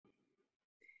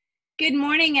Good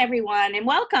morning, everyone, and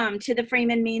welcome to the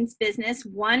Freeman Means Business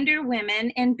Wonder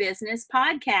Women in Business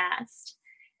podcast.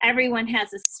 Everyone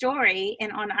has a story,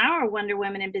 and on our Wonder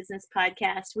Women in Business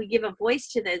podcast, we give a voice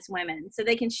to those women so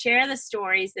they can share the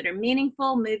stories that are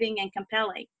meaningful, moving, and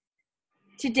compelling.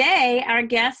 Today, our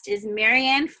guest is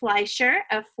Marianne Fleischer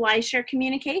of Fleischer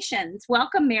Communications.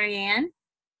 Welcome, Marianne.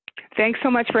 Thanks so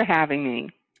much for having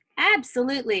me.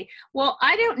 Absolutely. Well,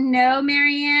 I don't know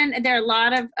Marianne. There are a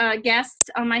lot of guests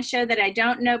on my show that I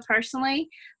don't know personally,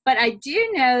 but I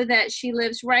do know that she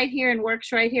lives right here and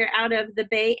works right here out of the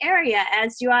Bay Area,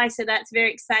 as do I, so that's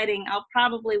very exciting. I'll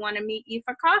probably want to meet you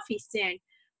for coffee soon.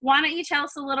 Why don't you tell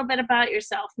us a little bit about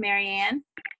yourself, Marianne?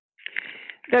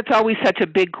 That's always such a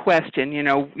big question.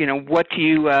 What do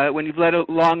you, when you've led a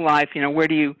long life, where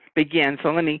do you begin?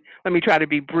 So let me try to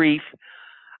be brief.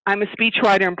 I'm a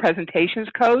speechwriter and presentations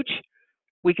coach.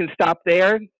 We can stop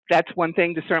there. That's one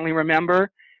thing to certainly remember.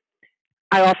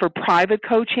 I offer private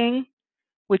coaching,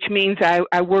 which means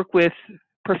I work with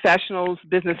professionals,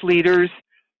 business leaders,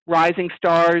 rising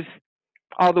stars,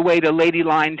 all the way to lady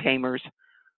lion tamers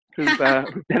who've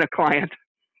been a client.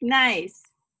 Nice.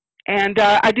 And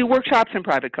I do workshops and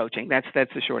private coaching. That's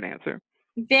the short answer.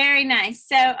 Very nice.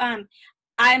 So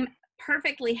I'm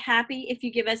perfectly happy if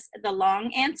you give us the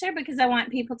long answer, because I want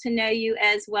people to know you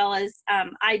as well as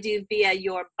I do via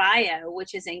your bio,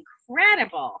 which is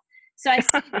incredible. So I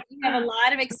see that you have a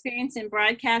lot of experience in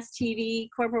broadcast TV,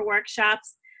 corporate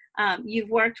workshops.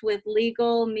 You've worked with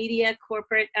legal, media,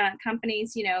 corporate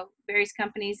companies, various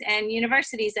companies and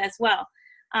universities as well.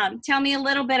 Tell me a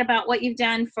little bit about what you've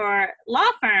done for law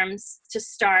firms to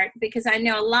start, because I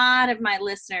know a lot of my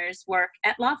listeners work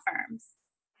at law firms.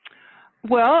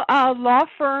 Well, law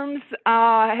firms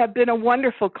have been a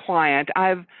wonderful client.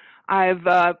 I've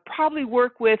probably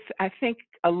worked with, I think,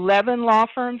 11 law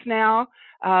firms now,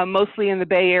 mostly in the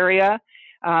Bay Area,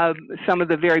 some of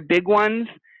the very big ones,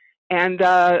 and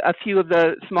a few of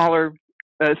the smaller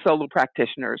solo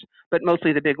practitioners, but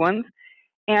mostly the big ones.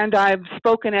 And I've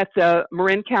spoken at the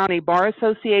Marin County Bar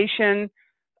Association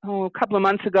a couple of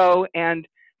months ago, and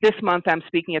this month I'm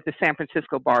speaking at the San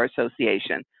Francisco Bar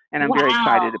Association. And I'm very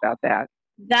excited about that.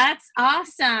 That's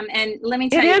awesome. And let me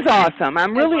tell you. It is awesome.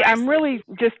 I'm really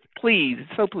just pleased,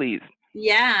 so pleased.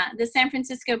 Yeah, the San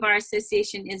Francisco Bar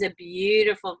Association is a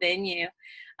beautiful venue.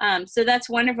 So that's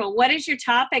wonderful. What is your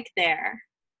topic there?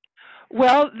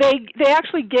 Well, they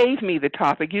actually gave me the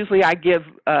topic. Usually I give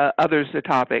others the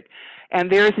topic. And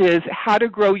theirs is how to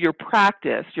grow your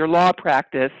practice, your law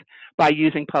practice, by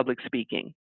using public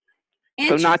speaking.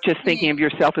 So not just thinking of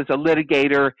yourself as a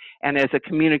litigator and as a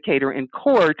communicator in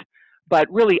court, but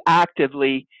really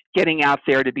actively getting out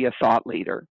there to be a thought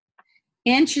leader.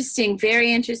 Interesting,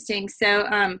 very interesting.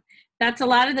 So that's a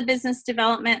lot of the business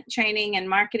development training and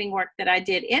marketing work that I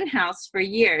did in-house for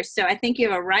years. So I think you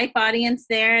have a ripe audience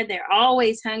there. They're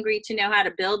always hungry to know how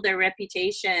to build their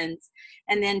reputations.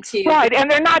 And then right, and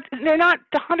they're not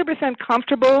 100%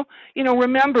 comfortable.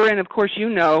 Remember, and of course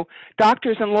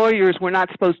doctors and lawyers were not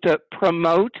supposed to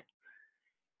promote.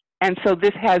 And so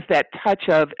this has that touch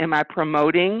of, am I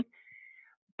promoting?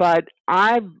 But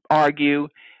I argue,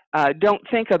 don't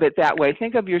think of it that way.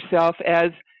 Think of yourself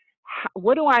as,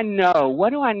 what do I know?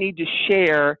 What do I need to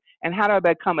share? And how do I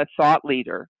become a thought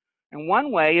leader? And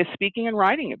one way is speaking and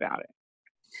writing about it.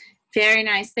 Very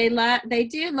nice. They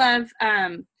do love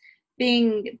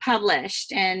being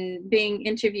published and being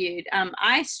interviewed.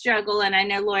 I struggle, and I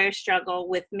know lawyers struggle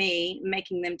with me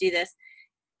making them do this,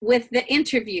 with the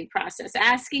interview process,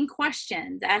 asking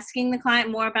questions, asking the client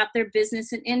more about their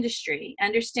business and industry,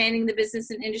 understanding the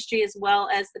business and industry as well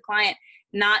as the client,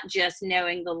 not just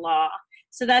knowing the law.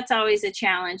 So that's always a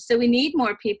challenge. So we need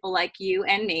more people like you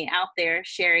and me out there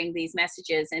sharing these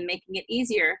messages and making it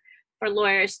easier for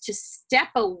lawyers to step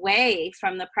away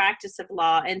from the practice of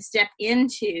law and step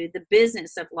into the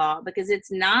business of law, because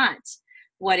it's not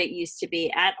what it used to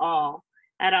be at all.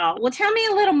 Well, tell me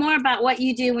a little more about what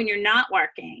you do when you're not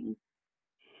working.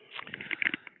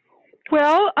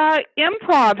 Well,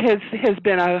 improv has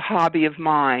been a hobby of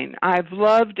mine. I've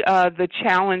loved the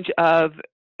challenge of,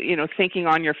 thinking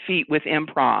on your feet with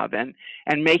improv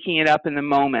and making it up in the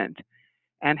moment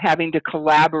and having to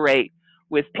collaborate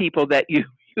with people that you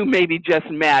maybe just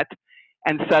met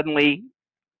and suddenly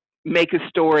make a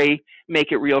story,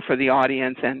 make it real for the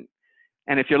audience, and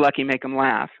if you're lucky, make them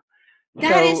laugh.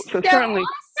 That is so certainly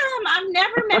awesome. I've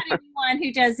never met anyone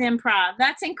who does improv.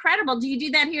 That's incredible. Do you do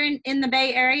that here in the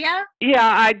Bay Area?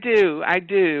 Yeah, I do.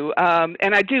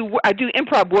 And I do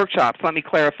improv workshops, let me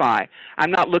clarify.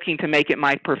 I'm not looking to make it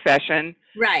my profession.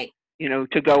 Right.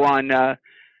 To go on, a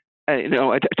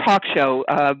talk show.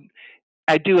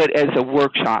 I do it as a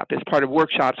workshop, as part of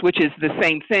workshops, which is the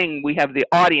same thing. We have the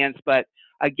audience, but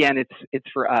again,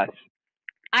 it's for us.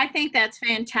 I think that's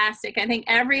fantastic. I think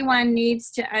everyone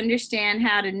needs to understand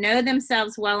how to know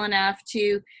themselves well enough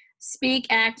to speak,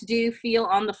 act, do, feel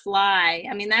on the fly.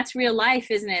 I mean, that's real life,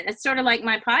 isn't it? It's sort of like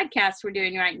my podcast we're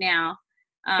doing right now.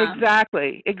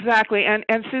 Exactly.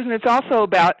 And Susan, it's also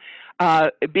about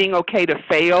being okay to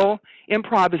fail.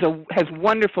 Improv has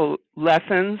wonderful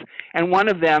lessons, and one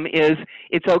of them is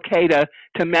it's okay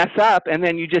to mess up, and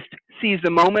then you just seize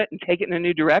the moment and take it in a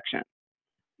new direction.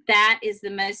 That is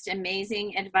the most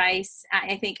amazing advice,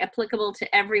 I think, applicable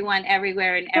to everyone,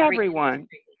 everywhere, and everyone.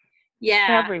 Country.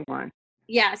 Yeah. Everyone.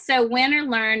 Yeah. So win or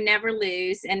learn, never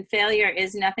lose, and failure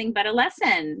is nothing but a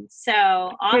lesson. So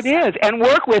awesome. It is, and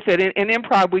work with it. In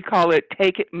improv, we call it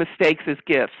take mistakes as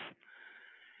gifts.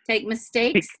 Take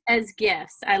mistakes as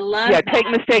gifts. I love that. Yeah, take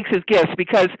mistakes as gifts,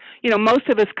 because most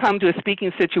of us come to a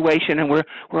speaking situation and we're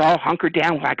all hunkered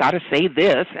down. Well, I got to say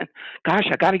this, and gosh,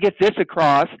 I got to get this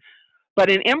across. But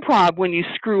in improv, when you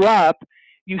screw up,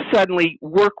 you suddenly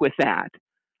work with that.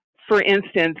 For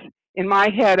instance, in my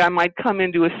head, I might come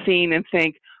into a scene and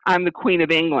think, I'm the Queen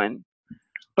of England.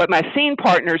 But my scene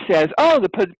partner says, oh, the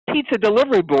pizza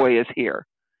delivery boy is here.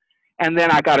 And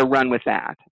then I got to run with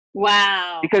that.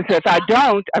 Wow. Because if I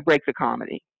don't, I break the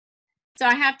comedy. So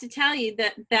I have to tell you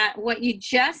that what you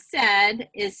just said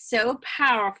is so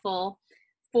powerful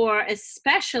for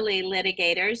especially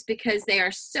litigators, because they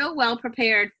are so well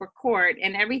prepared for court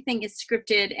and everything is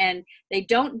scripted and they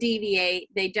don't deviate.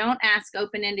 They don't ask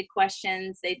open-ended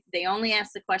questions. They only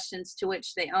ask the questions to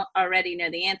which they already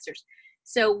know the answers.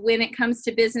 So when it comes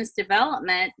to business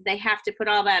development, they have to put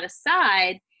all that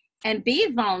aside and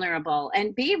be vulnerable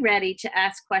and be ready to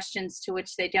ask questions to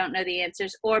which they don't know the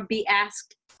answers, or be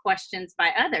asked questions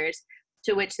by others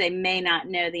to which they may not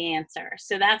know the answer.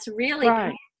 So that's really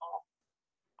right.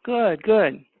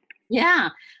 Good. Yeah.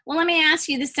 Well, let me ask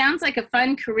you, this sounds like a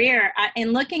fun career.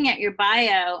 In looking at your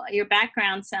bio, your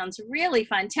background sounds really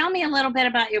fun. Tell me a little bit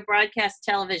about your broadcast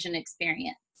television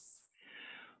experience.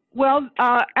 Well,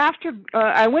 after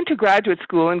I went to graduate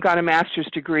school and got a master's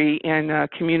degree in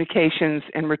communications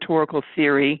and rhetorical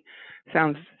theory.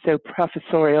 Sounds so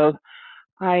professorial.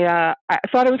 I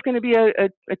thought I was going to be a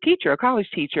teacher, a college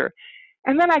teacher.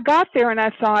 And then I got there and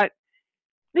I thought,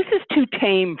 this is too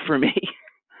tame for me.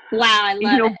 Wow, I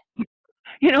love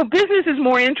it. Business is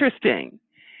more interesting.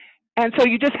 And so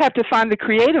you just have to find the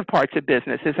creative parts of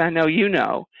business, as I know you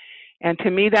know. And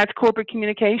to me, that's corporate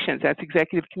communications. That's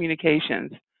executive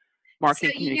communications,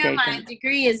 marketing communications. So, my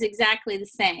degree is exactly the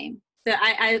same. So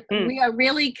we are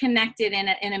really connected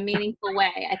in a meaningful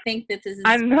way. I think that this is.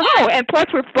 I know, and plus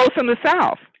we're both from the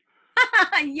South.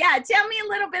 Yeah, tell me a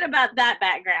little bit about that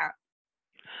background.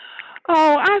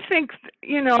 Oh, I think,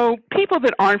 people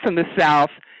that aren't from the South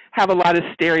have a lot of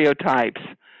stereotypes,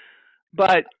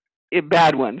 but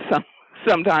bad ones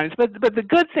sometimes. But the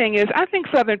good thing is, I think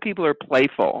Southern people are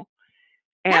playful.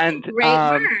 And that's a great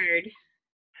word.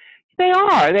 They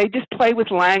are. They just play with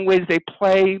language. They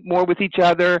play more with each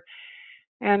other.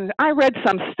 And I read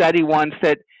some study once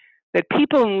that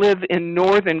people who live in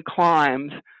northern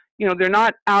climes, they're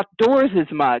not outdoors as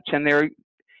much, and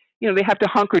they have to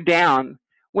hunker down.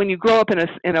 When you grow up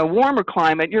in a warmer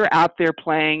climate, you're out there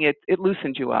playing. It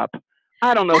loosens you up.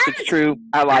 I don't know if it's true.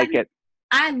 I like it.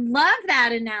 I love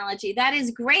that analogy. That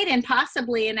is great, and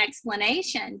possibly an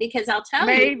explanation, because I'll tell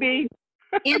you.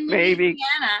 In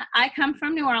Louisiana, I come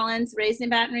from New Orleans, raised in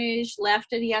Baton Rouge,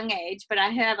 left at a young age, but I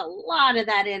have a lot of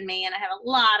that in me, and I have a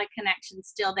lot of connections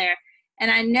still there. And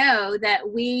I know that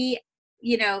we,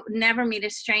 never meet a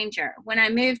stranger. When I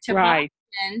moved to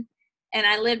Boston, and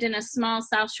I lived in a small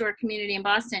South Shore community in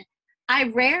Boston, I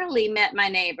rarely met my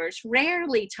neighbors,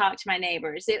 rarely talked to my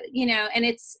neighbors, and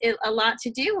it's a lot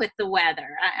to do with the weather.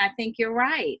 I think you're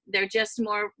right. They're just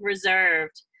more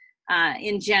reserved.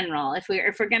 In general, if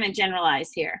we're going to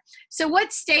generalize here. So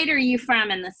what state are you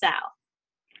from in the South?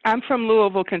 I'm from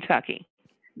Louisville, Kentucky.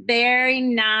 Very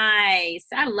nice.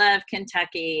 I love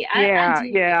Kentucky.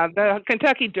 Yeah. The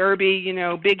Kentucky Derby,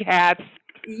 big hats.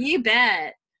 You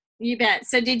bet.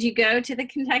 So did you go to the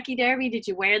Kentucky Derby? Did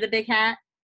you wear the big hat?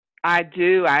 I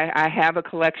do. I have a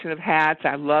collection of hats.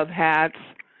 I love hats.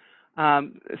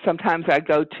 Sometimes I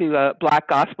go to a Black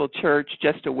Gospel church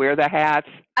just to wear the hats.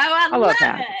 Oh, I love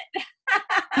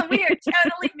it. We are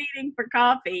totally meeting for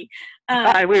coffee.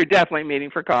 We're definitely meeting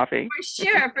for coffee.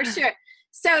 For sure.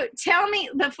 So tell me,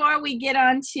 before we get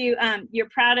on to your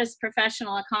proudest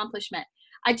professional accomplishment,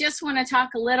 I just want to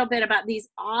talk a little bit about these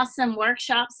awesome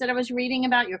workshops that I was reading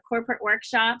about, your corporate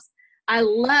workshops. I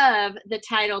love the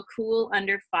title, Cool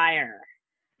Under Fire.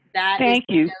 Thank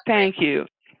you.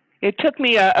 It took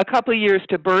me a couple of years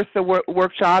to birth the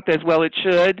workshop, as well it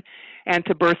should, and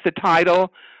to birth the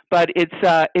title, but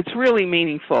it's really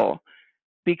meaningful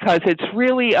because it's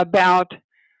really about,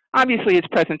 obviously it's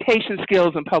presentation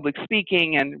skills and public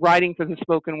speaking and writing for the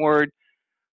spoken word,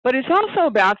 but it's also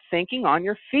about thinking on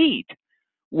your feet.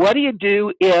 What do you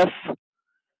do if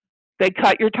they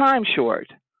cut your time short?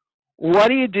 What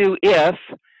do you do if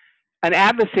an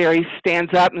adversary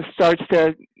stands up and starts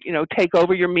to, take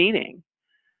over your meeting?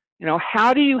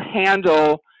 How do you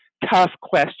handle tough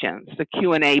questions, the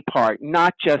Q&A part,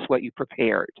 not just what you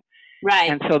prepared? Right.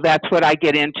 And so that's what I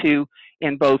get into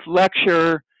in both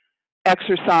lecture,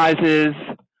 exercises,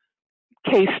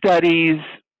 case studies,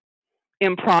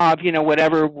 improv,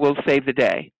 whatever will save the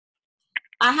day.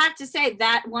 I have to say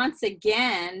that once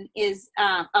again is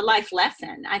a life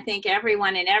lesson. I think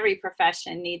everyone in every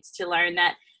profession needs to learn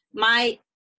that. My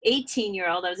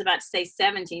 18-year-old, I was about to say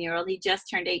 17-year-old, he just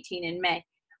turned 18 in May,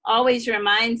 always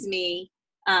reminds me,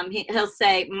 he'll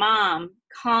say, "Mom,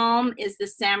 calm is the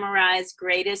samurai's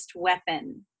greatest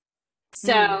weapon."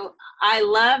 So I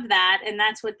love that. And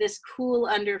that's what this Cool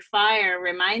Under Fire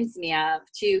reminds me of,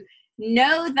 to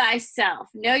know thyself,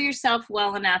 know yourself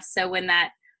well enough so when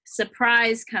that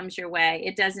surprise comes your way,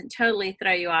 it doesn't totally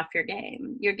throw you off your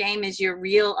game. Your game is your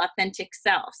real authentic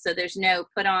self. So there's no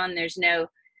put on, there's no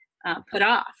put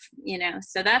off,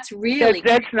 so that's really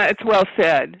it's well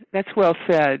said. That's well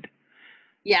said.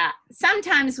 Yeah.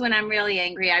 Sometimes when I'm really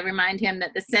angry, I remind him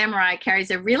that the samurai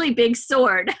carries a really big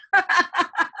sword.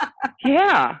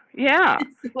 Yeah.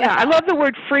 I love the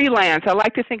word freelance. I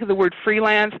like to think of the word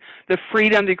freelance, the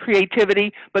freedom, the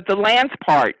creativity, but the lance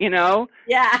part,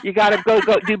 Yeah. You got to go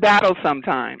do battle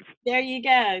sometimes. There you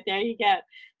go.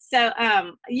 So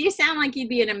you sound like you'd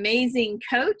be an amazing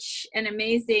coach, an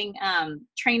amazing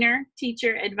trainer,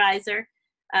 teacher, advisor.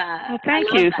 Well,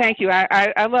 thank you.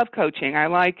 I love coaching.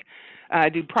 I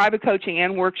do private coaching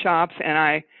and workshops, and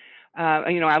I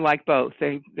like both.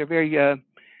 They're very.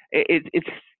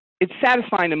 It's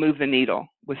satisfying to move the needle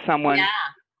with someone. Yeah.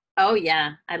 Oh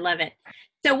yeah, I love it.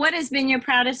 So, what has been your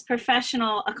proudest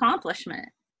professional accomplishment?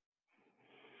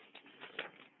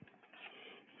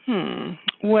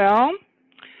 Well,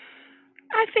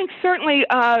 I think certainly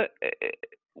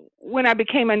when I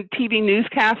became a TV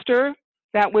newscaster,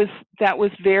 that was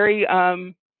very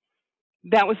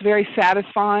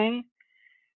satisfying.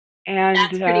 And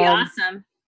that's pretty awesome.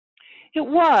 It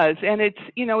was, and it's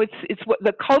what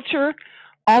the culture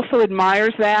also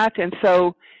admires that, and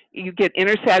so you get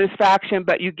inner satisfaction,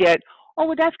 but you get, oh,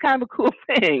 well, that's kind of a cool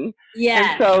thing.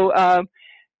 Yeah. And so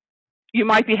you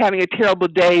might be having a terrible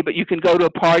day, but you can go to a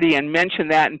party and mention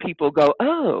that, and people go,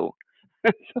 oh.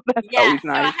 So that's always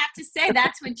nice. So I have to say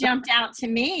that's what jumped out to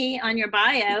me on your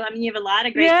bio. I mean, you have a lot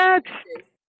of great experiences.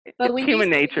 But it's human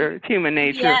nature. It's human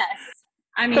nature. Yes.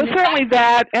 I mean, so certainly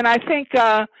that, and I think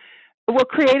we're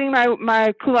creating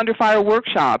my Cool Under Fire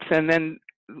workshops, and then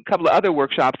a couple of other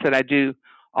workshops that I do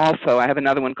also. I have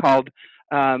another one called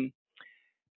How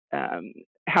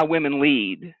Women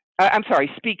Lead.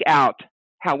 Speak Out,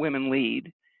 How Women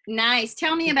Lead. Nice.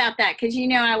 Tell me about that, because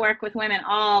I work with women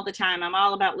all the time. I'm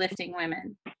all about lifting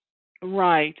women.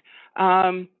 Right.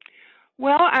 Well,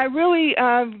 I really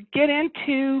get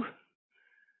into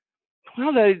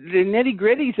the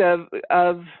nitty-gritties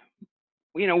of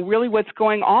really what's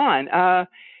going on.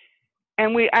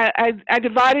 And I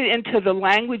divide it into the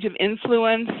language of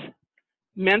influence,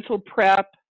 mental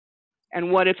prep,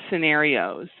 and what-if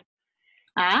scenarios.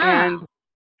 And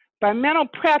by mental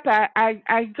prep,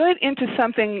 I get into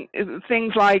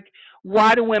things like,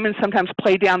 why do women sometimes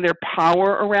play down their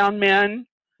power around men?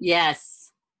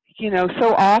 Yes.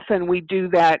 So often we do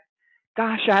that.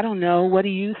 Gosh, I don't know. What do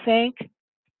you think?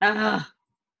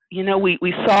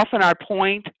 We soften our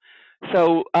point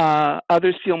so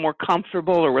others feel more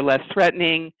comfortable or we're less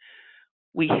threatening.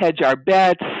 We hedge our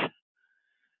bets.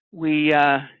 We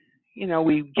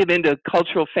give into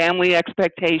cultural family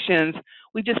expectations.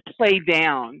 We just play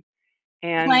down.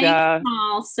 And playing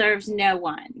small serves no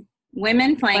one.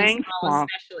 Women playing small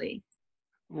especially.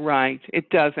 Right. It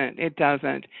doesn't.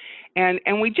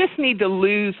 And we just need to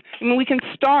lose. I mean, we can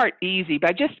start easy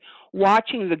by just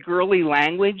watching the girly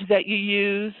language that you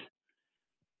use.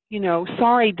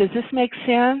 Sorry, does this make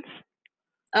sense?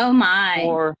 Oh my.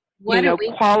 Or,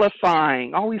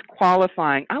 qualifying, always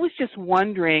qualifying. I was just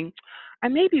wondering, I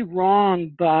may be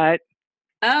wrong, but.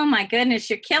 Oh my goodness,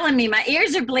 you're killing me. My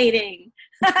ears are bleeding.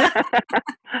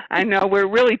 I know, we're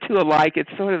really too alike. It's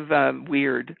sort of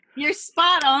weird. You're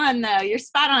spot on, though. You're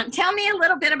spot on. Tell me a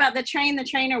little bit about the Train the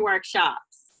Trainer workshops.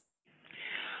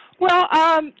 Well,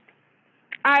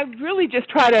 I really just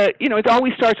try to, it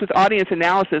always starts with audience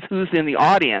analysis, who's in the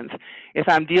audience. If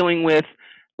I'm dealing with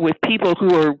people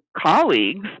who are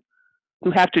colleagues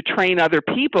who have to train other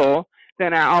people,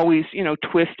 then I always,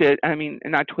 twist it. I mean,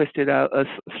 not twist it,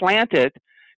 slant it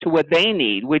to what they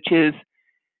need, which is,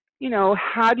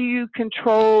 how do you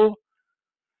control?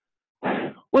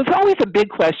 Well, it's always a big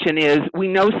question is we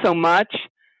know so much.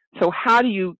 So how do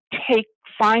you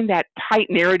find that tight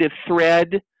narrative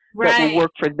thread that will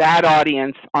work for that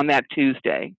audience on that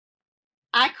Tuesday?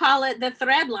 I call it the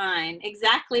thread line.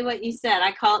 Exactly what you said.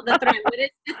 I call it the thread. What is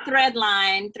the thread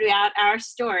line throughout our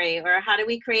story? Or how do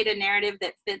we create a narrative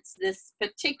that fits this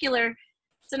particular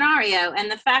scenario? And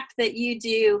the fact that you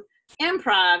do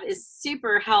improv is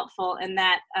super helpful in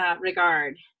that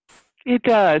regard. It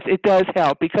does. It does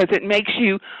help because it makes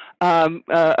you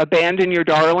abandon your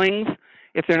darlings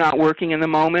if they're not working in the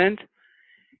moment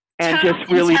and Total just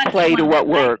really Kentucky play to what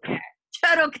works.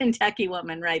 Total Kentucky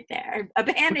woman right there.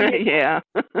 Abandon your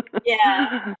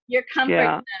your comfort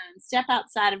zone. Step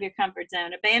outside of your comfort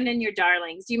zone. Abandon your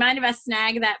darlings. Do you mind if I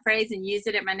snag that phrase and use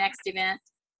it at my next event?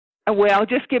 Well,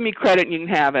 just give me credit and you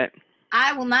can have it.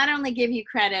 I will not only give you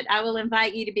credit, I will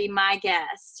invite you to be my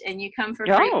guest and you come for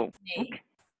free with me. Okay.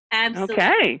 Absolutely.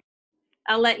 Okay.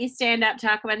 I'll let you stand up,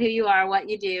 talk about who you are, what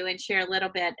you do, and share a little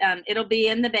bit. It'll be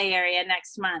in the Bay Area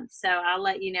next month, so I'll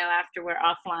let you know after we're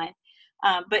offline.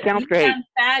 But sounds great. Sound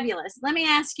fabulous. Let me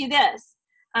ask you this.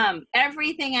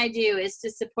 Everything I do is to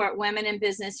support women in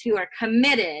business who are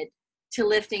committed to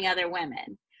lifting other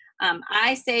women.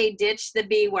 I say ditch the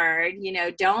B word.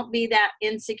 Don't be that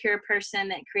insecure person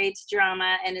that creates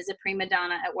drama and is a prima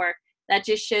donna at work. That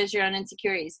just shows your own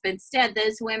insecurities. But instead,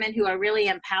 those women who are really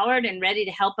empowered and ready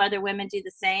to help other women do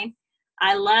the same,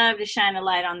 I love to shine a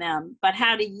light on them. But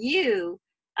how do you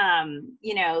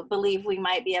believe we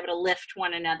might be able to lift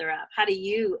one another up? How do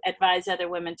you advise other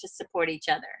women to support each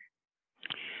other?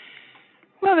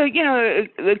 Well,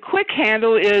 the quick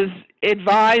handle is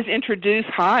advise, introduce,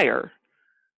 hire.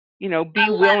 Be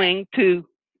willing to,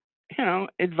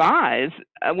 advise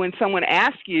when someone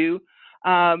asks you.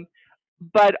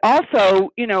 But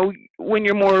also, when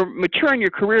you're more mature in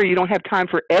your career, you don't have time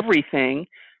for everything.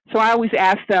 So I always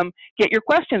ask them, get your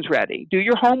questions ready, do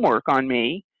your homework on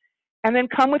me, and then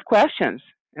come with questions.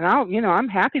 And I'm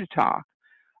happy to talk.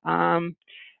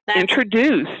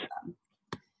 Introduce.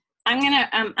 I'm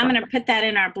gonna put that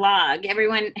in our blog.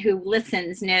 Everyone who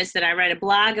listens knows that I write a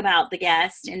blog about the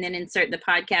guest and then insert the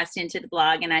podcast into the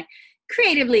blog, and I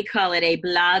creatively call it a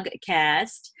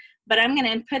blogcast. But I'm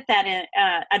going to put that in,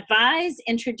 advise,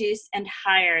 introduce, and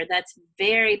hire. That's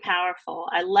very powerful.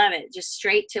 I love it. Just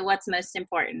straight to what's most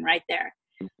important right there.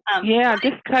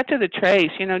 Just cut to the trace,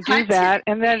 do that.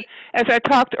 And then, as I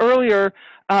talked earlier,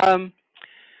 lose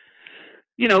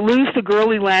the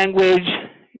girly language,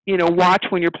 watch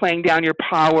when you're playing down your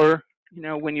power,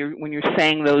 when you're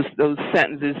saying those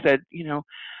sentences that,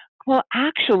 well,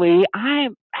 actually, I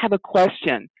have a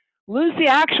question. Lose the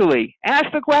actually. Ask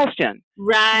the question.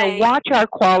 Right. Watch our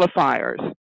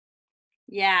qualifiers.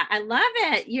 Yeah, I love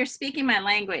it. You're speaking my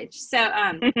language. So,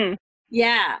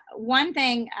 one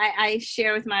thing I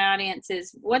share with my audience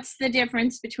is, what's the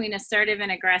difference between assertive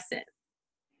and aggressive?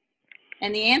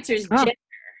 And the answer is gender.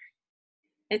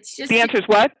 It's just the answer is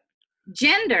what?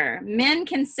 Gender. Men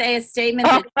can say a statement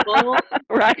that's bold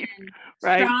right. and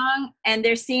strong, and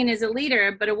they're seen as a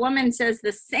leader, but a woman says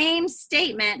the same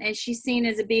statement and she's seen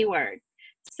as a B word.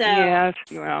 So yes,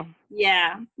 well,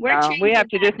 yeah, we have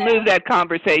to just move that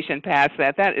conversation past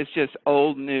that. That is just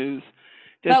old news.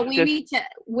 But need to.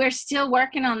 We're still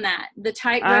working on that. The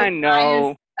tightrope. I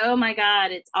know. Oh my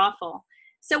God, it's awful.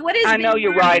 So what is? I know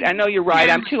you're right.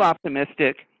 I'm too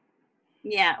optimistic.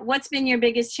 Yeah. What's been your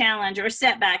biggest challenge or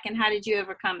setback, and how did you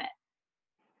overcome it?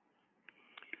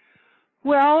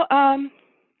 Well,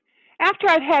 after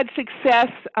I'd had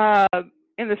success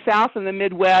in the South and the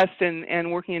Midwest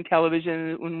and working in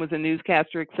television and was a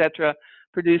newscaster, etc.,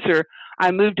 producer,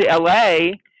 I moved to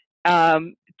LA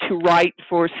to write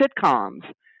for sitcoms,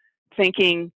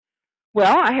 thinking,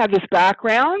 well, I have this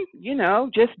background,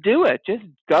 just do it. Just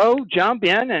go, jump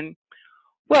in. And,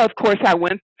 well, of course, I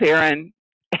went there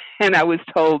and I was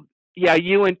told, yeah,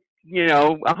 you and,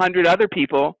 100 other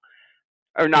people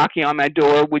are knocking on my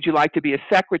door. Would you like to be a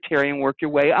secretary and work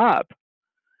your way up?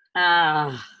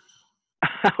 I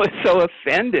was so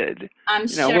offended. I'm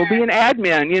sure. We'll be an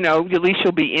admin, at least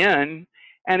you'll be in.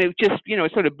 And it just,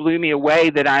 it sort of blew me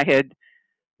away that I had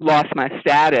lost my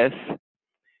status.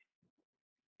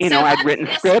 I'd written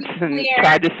scripts and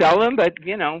tried to sell them, but,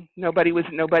 nobody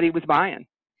was buying.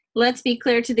 Let's be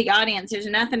clear to the audience. There's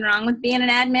nothing wrong with being an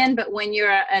admin, but when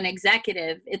you're an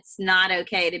executive, it's not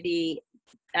okay to be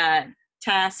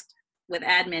tasked with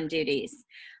admin duties.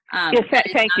 Yes, That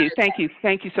is thank not you, thank you,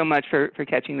 thank you so much for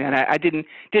catching that. I didn't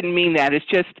mean that.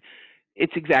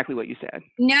 It's exactly what you said.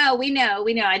 No, we know,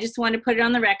 we know. I just want to put it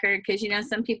on the record because, you know,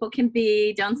 some people can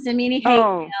be, don't send me any hate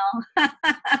Oh, mail.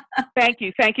 thank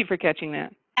you for catching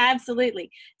that. Absolutely.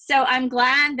 So I'm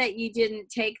glad that you didn't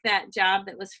take that job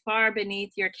that was far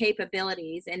beneath your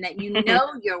capabilities, and that you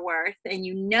know your worth and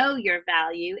you know your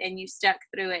value and you stuck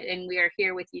through it. And we are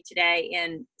here with you today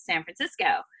in San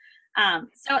Francisco.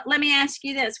 So let me ask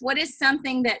you this. What is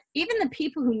something that even the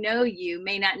people who know you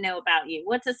may not know about you?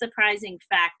 What's a surprising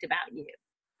fact about you?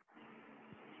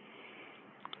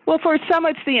 Well, for some,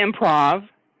 it's the improv,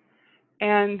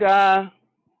 and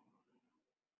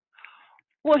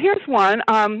well, here's one.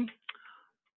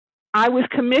 I was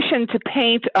commissioned to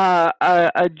paint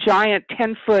a giant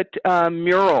 10-foot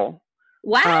mural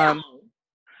Wow. um,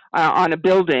 on a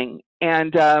building,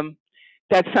 and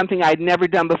that's something I'd never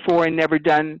done before and never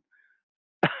done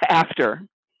after.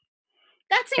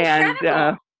 That's And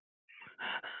incredible.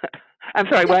 I'm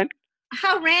sorry, So what?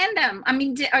 how random. I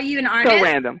mean, are you an So artist?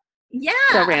 random. So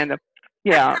Yeah. random.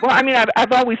 Yeah. Well, I mean,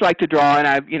 I've always liked to draw, and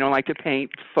I've like to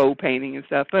paint, faux painting and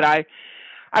stuff. But I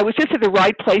was just at the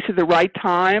right place at the right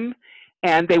time,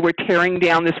 and they were tearing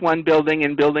down this one building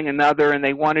and building another, and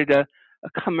they wanted to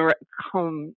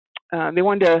they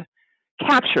wanted to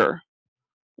capture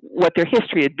what their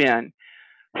history had been.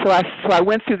 So I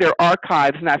went through their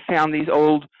archives, and I found these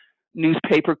old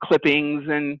newspaper clippings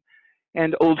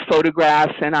and old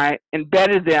photographs, and I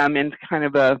embedded them in kind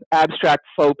of a abstract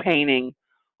faux painting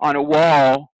on a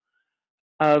wall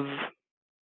of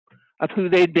who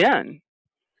they'd been.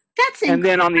 That's And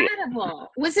then on the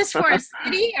incredible. Was this for a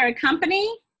city or a company?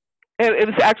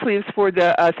 it's for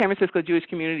the San Francisco Jewish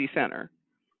Community Center.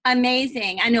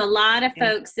 Amazing. I know a lot of Yeah.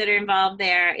 folks that are involved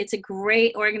there. It's a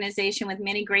great organization with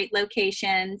many great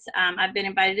locations. I've been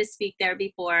invited to speak there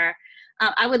before.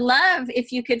 I would love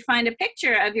if you could find a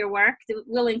picture of your work.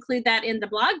 We'll include that in the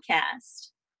blogcast.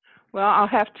 Well, I'll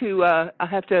have to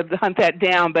hunt that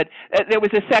down. But there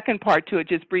was a second part to it,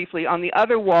 just briefly. On the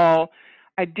other wall,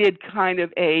 I did kind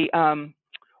of a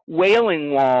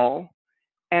wailing wall,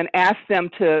 and asked them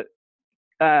to.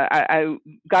 I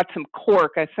got some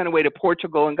cork. I sent away to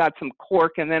Portugal and got some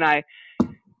cork, and then I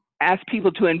asked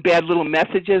people to embed little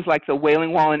messages like the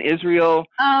Wailing Wall in Israel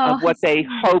Oh, of what they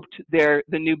hoped the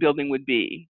new building would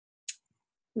be.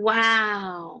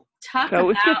 wow. Talk So it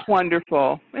was about just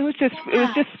wonderful. It was just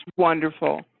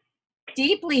wonderful.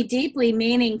 deeply, deeply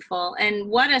meaningful. And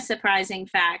what a surprising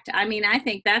fact. I mean, I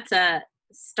think that's a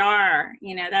star,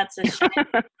 you know, that's a shining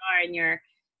star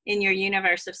in your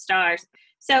universe of stars.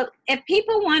 So if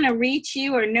people want to reach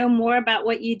you or know more about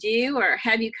what you do, or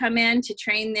have you come in to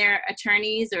train their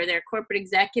attorneys or their corporate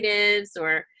executives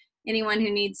or anyone who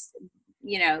needs,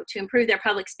 you know, to improve their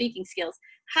public speaking skills,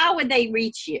 how would they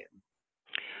reach you?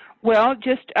 Well,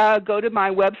 just go to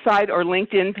my website or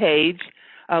LinkedIn page.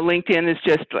 LinkedIn is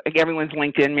just like everyone's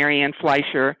LinkedIn, Marianne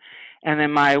Fleischer. And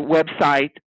then my website,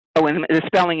 oh, and the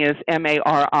spelling is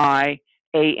MarianneFleischer.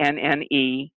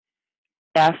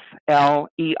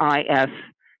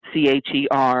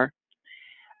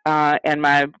 And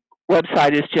my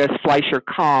website is just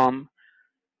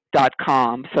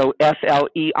FleischerComm.com. So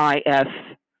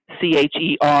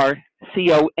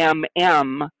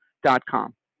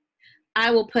FleischerComm.com. I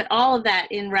will put all of that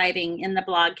in writing in the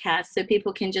blogcast so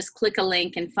people can just click a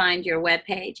link and find your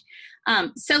webpage.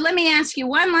 So let me ask you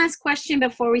one last question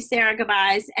before we say our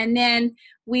goodbyes, and then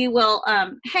we will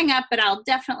hang up, but I'll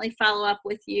definitely follow up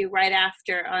with you right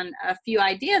after on a few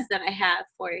ideas that I have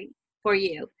for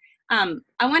you. I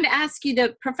wanted to ask you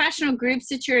the professional groups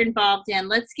that you're involved in.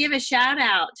 Let's give a shout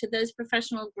out to those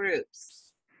professional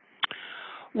groups.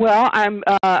 Well, I'm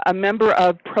a member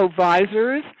of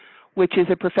Provisors, which is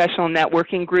a professional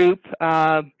networking group.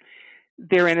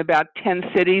 They're in about 10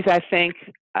 cities, I think,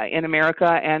 in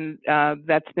America, and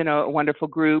that's been a wonderful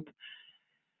group.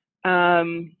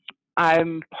 I'm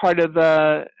part of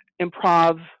the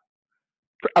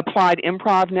Applied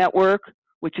Improv Network,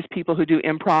 which is people who do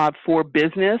improv for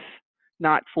business,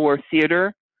 not for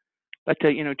theater, but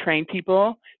to train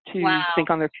people to think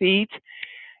on their feet.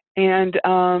 And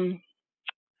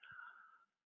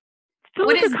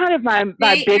those are kind of my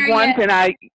big ones.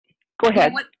 And go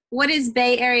ahead. What is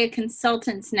Bay Area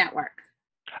Consultants Network?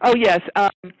 Oh, yes.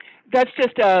 That's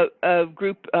just a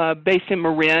group based in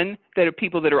Marin that are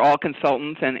people that are all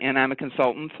consultants, and I'm a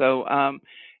consultant. So,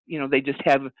 they just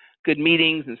have good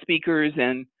meetings and speakers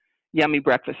and yummy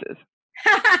breakfasts.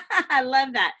 I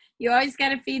love that. You always got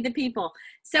to feed the people.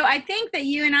 So I think that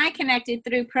you and I connected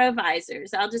through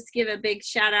Provisors. I'll just give a big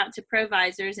shout out to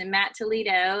Provisors and Matt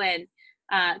Toledo and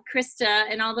Krista,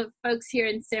 and all the folks here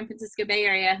in San Francisco Bay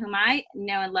Area whom I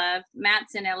know and love.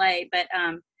 Matt's in LA, but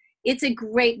it's a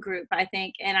great group, I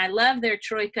think, and I love their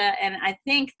troika, and I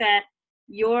think that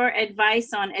your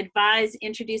advice on advise,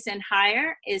 introduce, and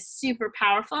hire is super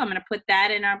powerful. I'm going to put that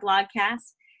in our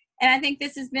blogcast. And I think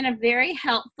this has been a very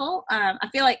helpful, I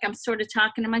feel like I'm sort of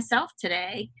talking to myself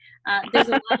today. There's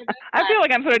a lot of I feel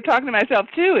like I'm sort of talking to myself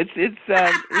too. It's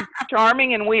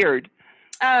charming and weird.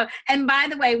 Oh, and by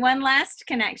the way, one last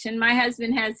connection. My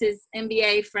husband has his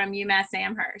MBA from UMass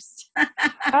Amherst.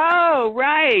 Oh,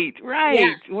 right.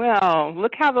 Yeah. Well,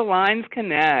 look how the lines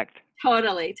connect.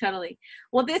 Totally.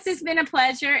 Well, this has been a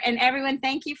pleasure. And everyone,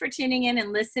 thank you for tuning in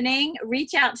and listening.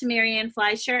 Reach out to Marianne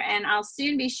Fleischer, and I'll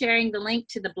soon be sharing the link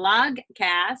to the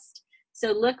blogcast.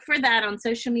 So look for that on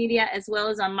social media as well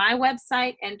as on my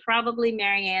website, and probably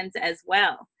Marianne's as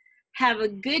well. Have a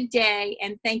good day,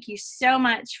 and thank you so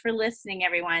much for listening,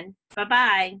 everyone.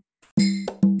 Bye-bye.